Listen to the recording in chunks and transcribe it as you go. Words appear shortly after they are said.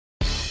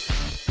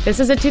This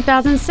is a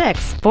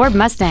 2006 Ford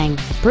Mustang,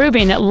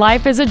 proving that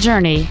life is a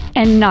journey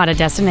and not a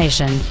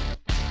destination.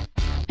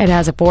 It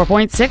has a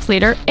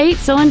 4.6-liter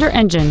 8-cylinder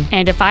engine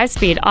and a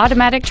 5-speed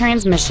automatic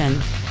transmission.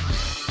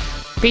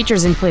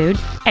 Features include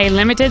a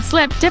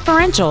limited-slip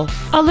differential,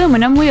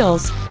 aluminum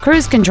wheels,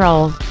 cruise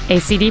control, a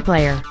CD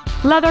player,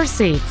 leather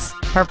seats,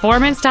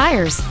 performance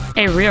tires,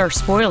 a rear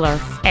spoiler,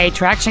 a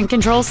traction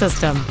control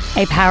system,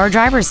 a power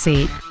driver's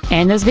seat,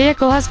 and this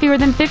vehicle has fewer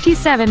than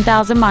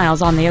 57,000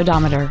 miles on the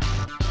odometer.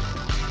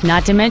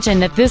 Not to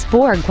mention that this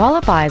Ford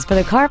qualifies for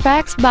the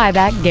Carfax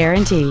buyback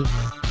guarantee.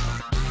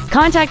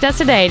 Contact us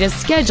today to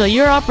schedule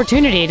your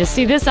opportunity to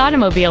see this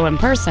automobile in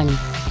person.